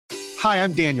Hi,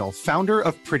 I'm Daniel, founder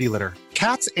of Pretty Litter.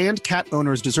 Cats and cat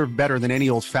owners deserve better than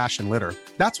any old-fashioned litter.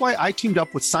 That's why I teamed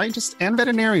up with scientists and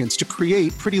veterinarians to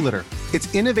create Pretty Litter. Its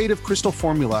innovative crystal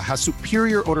formula has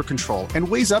superior odor control and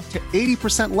weighs up to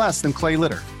 80% less than clay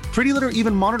litter. Pretty Litter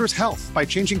even monitors health by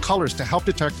changing colors to help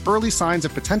detect early signs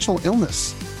of potential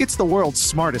illness. It's the world's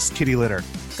smartest kitty litter.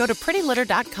 Go to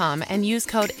prettylitter.com and use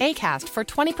code ACAST for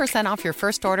 20% off your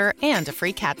first order and a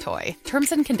free cat toy.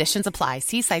 Terms and conditions apply.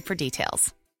 See site for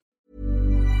details.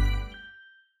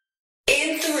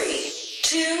 In 3,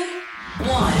 2,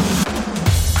 1.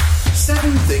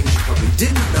 7 things you probably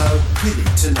didn't know you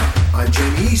need to know. I'm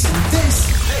Jamie East, and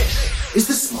this is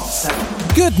the Smart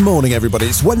 7. Good morning, everybody.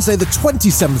 It's Wednesday, the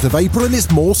 27th of April, and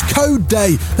it's Morse Code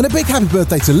Day. And a big happy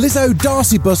birthday to Lizzo,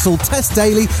 Darcy Bussell, Tess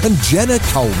Daly, and Jenna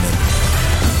Coleman.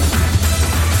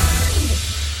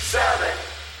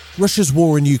 Russia's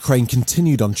war in Ukraine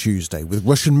continued on Tuesday, with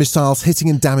Russian missiles hitting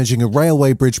and damaging a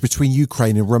railway bridge between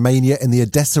Ukraine and Romania in the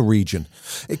Odessa region.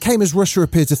 It came as Russia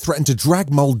appeared to threaten to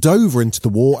drag Moldova into the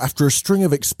war after a string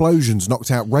of explosions knocked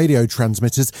out radio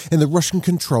transmitters in the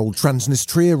Russian-controlled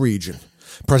Transnistria region.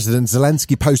 President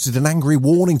Zelensky posted an angry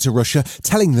warning to Russia,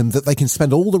 telling them that they can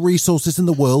spend all the resources in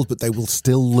the world, but they will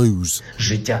still lose.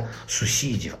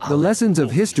 The lessons of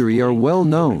history are well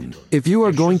known. If you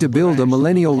are going to build a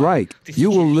millennial Reich, you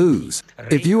will lose.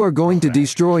 If you are going to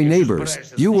destroy neighbors,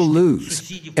 you will lose.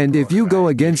 And if you go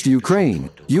against Ukraine,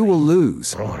 you will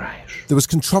lose. There was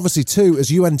controversy too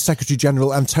as UN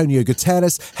Secretary-General Antonio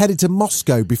Guterres headed to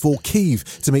Moscow before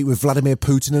Kyiv to meet with Vladimir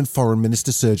Putin and Foreign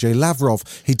Minister Sergei Lavrov.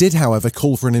 He did, however,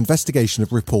 call for an investigation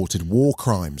of reported war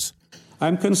crimes.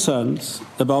 I'm concerned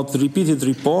about the repeated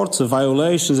reports of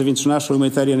violations of international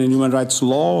humanitarian and human rights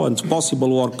law and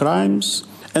possible war crimes,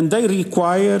 and they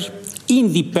require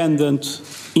independent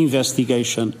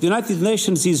investigation. The United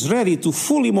Nations is ready to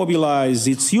fully mobilize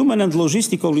its human and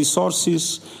logistical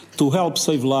resources to help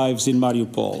save lives in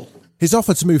Mariupol. His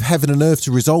offer to move heaven and earth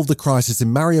to resolve the crisis in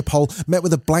Mariupol met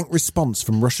with a blank response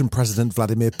from Russian President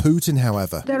Vladimir Putin,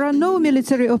 however. There are no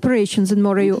military operations in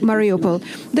Mariupol.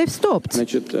 They've stopped.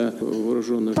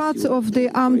 Parts of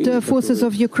the armed forces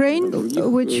of Ukraine,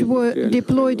 which were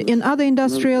deployed in other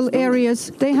industrial areas,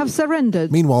 they have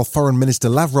surrendered. Meanwhile, Foreign Minister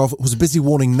Lavrov was busy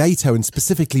warning NATO and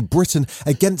specifically Britain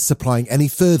against supplying any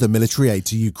further military aid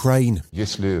to Ukraine.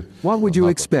 What would you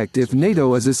expect if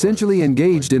NATO is essentially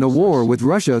engaged in a war with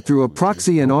Russia through a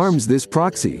proxy and arms this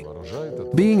proxy?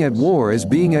 Being at war is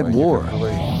being at war.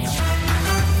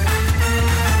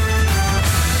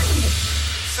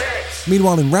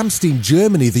 Meanwhile, in Ramstein,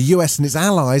 Germany, the US and its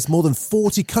allies, more than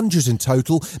 40 countries in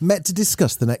total, met to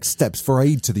discuss the next steps for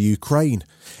aid to the Ukraine.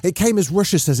 It came as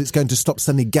Russia says it's going to stop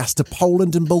sending gas to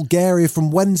Poland and Bulgaria from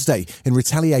Wednesday in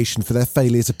retaliation for their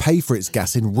failure to pay for its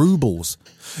gas in rubles.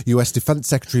 US Defence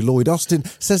Secretary Lloyd Austin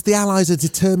says the allies are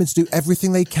determined to do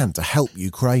everything they can to help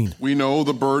Ukraine. We know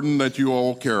the burden that you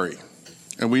all carry,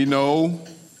 and we know,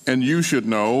 and you should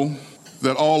know,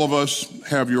 that all of us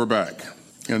have your back.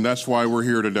 And that's why we're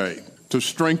here today, to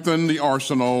strengthen the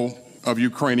arsenal of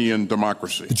Ukrainian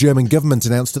democracy. The German government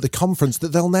announced at the conference that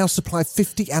they'll now supply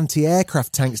 50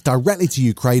 anti-aircraft tanks directly to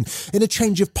Ukraine in a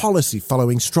change of policy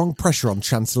following strong pressure on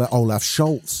Chancellor Olaf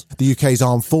Scholz. The UK's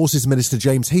Armed Forces Minister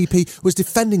James Heappey was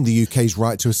defending the UK's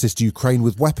right to assist Ukraine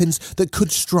with weapons that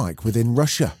could strike within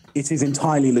Russia. It is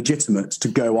entirely legitimate to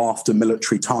go after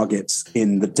military targets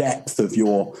in the depth of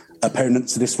your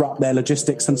opponents to disrupt their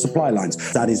logistics and supply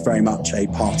lines. That is very much a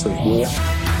part of war.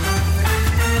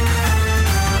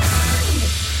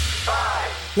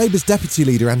 Labour's deputy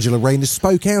leader Angela Rayner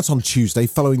spoke out on Tuesday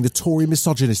following the Tory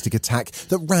misogynistic attack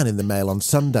that ran in the Mail on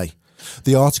Sunday.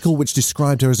 The article, which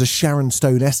described her as a Sharon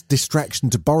Stone-esque distraction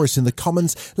to Boris in the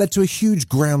Commons, led to a huge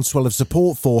groundswell of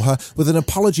support for her, with an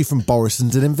apology from Boris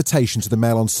and an invitation to the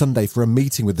Mail on Sunday for a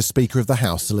meeting with the Speaker of the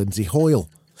House, Sir Lindsay Hoyle.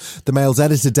 The Mail's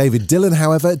editor David Dillon,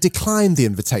 however, declined the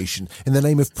invitation in the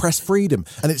name of press freedom,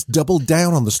 and it's doubled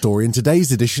down on the story in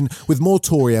today's edition, with more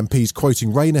Tory MPs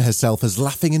quoting Rayner herself as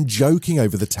laughing and joking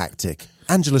over the tactic.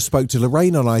 Angela spoke to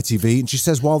Lorraine on ITV and she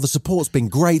says while the support's been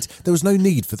great, there was no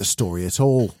need for the story at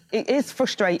all. It is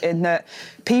frustrating that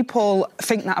people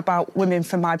think that about women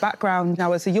from my background.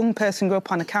 Now, as a young person, grew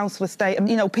up on a council estate,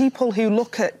 and, people who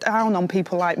look down on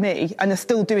people like me and are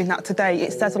still doing that today,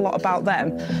 it says a lot about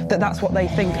them, that that's what they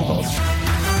think of us.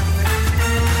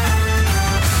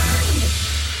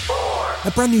 A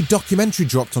brand new documentary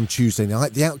dropped on Tuesday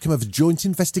night, the outcome of a joint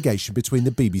investigation between the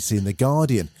BBC and The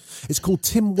Guardian. It's called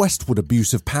Tim Westwood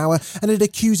Abuse of Power, and it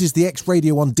accuses the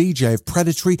ex-Radio 1 DJ of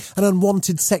predatory and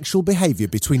unwanted sexual behaviour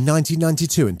between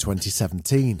 1992 and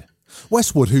 2017.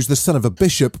 Westwood, who's the son of a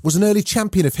bishop, was an early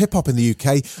champion of hip-hop in the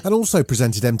UK and also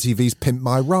presented MTV's Pimp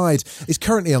My Ride, is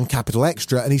currently on Capital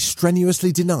Extra and he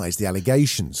strenuously denies the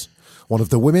allegations. One of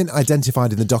the women,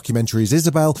 identified in the documentary as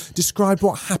Isabel, described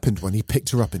what happened when he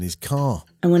picked her up in his car.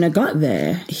 And when I got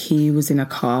there, he was in a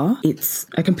car. It's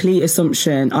a complete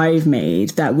assumption I've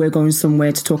made that we're going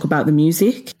somewhere to talk about the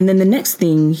music. And then the next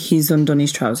thing, he's undone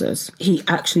his trousers. He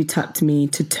actually tapped me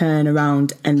to turn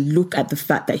around and look at the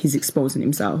fact that he's exposing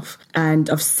himself. And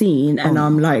I've seen, and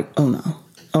I'm like, oh no,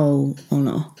 oh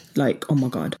no. Like, oh my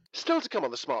God. Still to come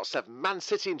on the Smart 7, Man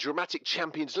City in dramatic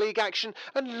Champions League action,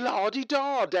 and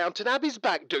la-di-da, Downton Abbey's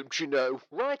back, don't you know?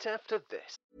 Right after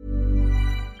this.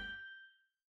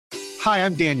 Hi,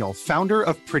 I'm Daniel, founder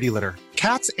of Pretty Litter.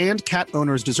 Cats and cat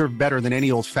owners deserve better than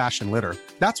any old-fashioned litter.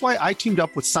 That's why I teamed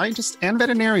up with scientists and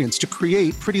veterinarians to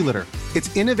create Pretty Litter.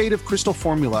 Its innovative crystal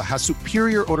formula has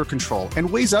superior odor control and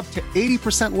weighs up to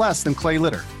 80% less than clay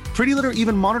litter. Pretty Litter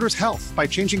even monitors health by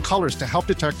changing colors to help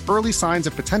detect early signs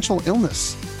of potential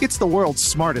illness. It's the world's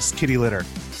smartest kitty litter.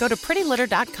 Go to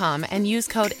prettylitter.com and use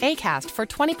code ACAST for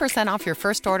 20% off your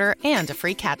first order and a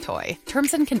free cat toy.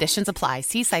 Terms and conditions apply.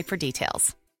 See site for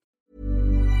details.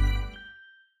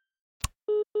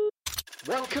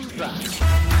 Welcome back.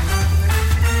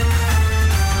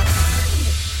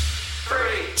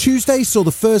 Tuesday saw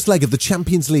the first leg of the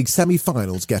Champions League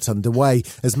semi-finals get underway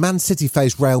as Man City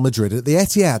faced Real Madrid at the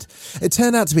Etihad. It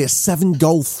turned out to be a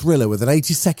 7-goal thriller with an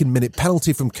 82nd minute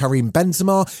penalty from Karim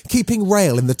Benzema, keeping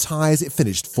Real in the tie as it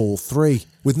finished 4-3.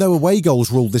 With no away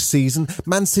goals ruled this season,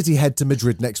 Man City head to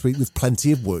Madrid next week with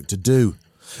plenty of work to do.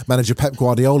 Manager Pep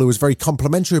Guardiola was very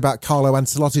complimentary about Carlo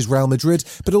Ancelotti's Real Madrid,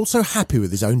 but also happy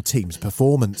with his own team's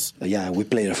performance. Yeah, we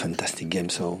played a fantastic game,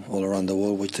 so all around the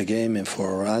world watched the game, and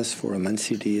for us, for Man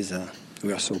City,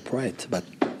 we are so proud. But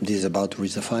this is about to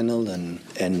reach the final,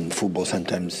 and football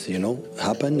sometimes,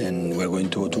 happen, and we're going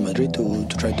to go to Madrid to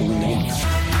try to win the game.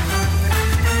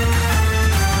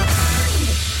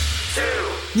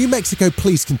 New Mexico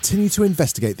police continue to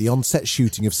investigate the on-set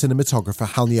shooting of cinematographer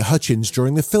Halyna Hutchins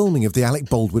during the filming of the Alec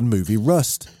Baldwin movie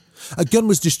Rust. A gun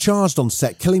was discharged on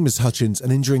set, killing Ms. Hutchins and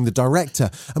injuring the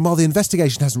director, and while the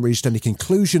investigation hasn't reached any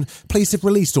conclusion, police have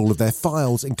released all of their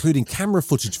files, including camera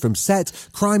footage from set,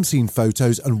 crime scene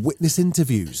photos and witness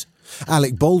interviews.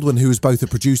 Alec Baldwin, who is both a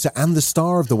producer and the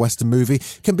star of the Western movie,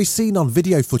 can be seen on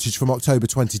video footage from October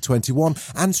 2021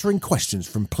 answering questions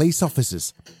from police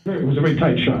officers. It was a very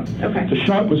tight shot. Okay. The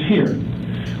shot was here.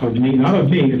 Of me, not of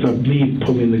me, it's of me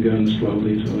pulling the gun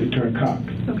slowly, so they turn cock.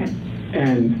 Okay.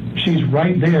 And she's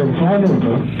right there,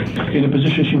 vulnerable, in a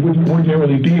position she wouldn't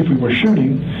ordinarily be if we were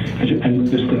shooting, and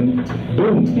this thing,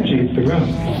 boom, she hits the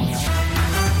ground.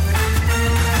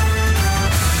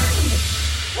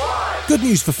 Good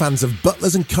news for fans of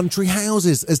butlers and country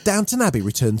houses as Downton Abbey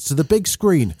returns to the big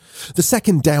screen. The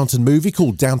second Downton movie,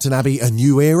 called Downton Abbey A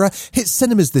New Era, hits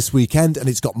cinemas this weekend, and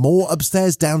it's got more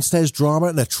upstairs-downstairs drama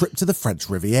and a trip to the French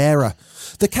Riviera.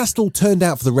 The cast all turned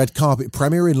out for the red carpet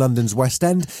premiere in London's West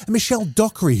End, and Michelle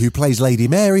Dockery, who plays Lady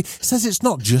Mary, says it's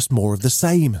not just more of the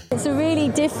same. It's a really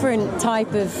different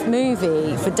type of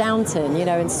movie for Downton, in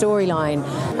storyline.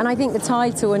 And I think the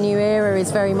title, A New Era,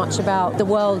 is very much about the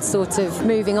world sort of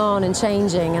moving on and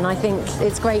changing, and I think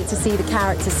it's great to see the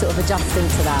characters sort of adjusting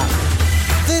to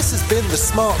that. This has been The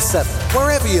Smart 7.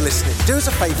 Wherever you're listening, do us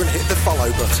a favour and hit the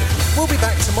follow button. We'll be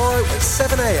back tomorrow at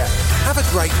 7 a.m. Have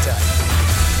a great day.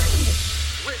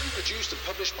 Written, produced and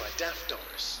published by Daft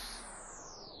Doris.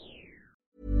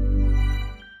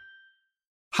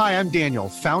 Hi, I'm Daniel,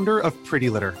 founder of Pretty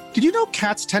Litter. Did you know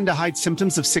cats tend to hide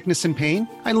symptoms of sickness and pain?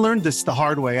 I learned this the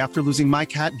hard way after losing my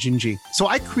cat, Gingy. So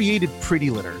I created Pretty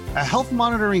Litter, a health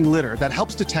monitoring litter that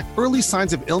helps detect early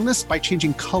signs of illness by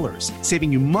changing colors,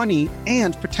 saving you money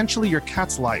and potentially your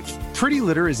cat's life. Pretty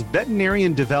Litter is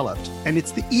veterinarian developed, and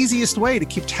it's the easiest way to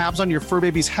keep tabs on your fur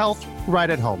baby's health right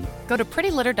at home. Go to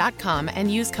prettylitter.com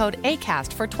and use code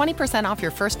ACAST for 20% off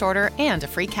your first order and a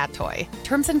free cat toy.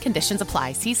 Terms and conditions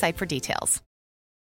apply. See site for details.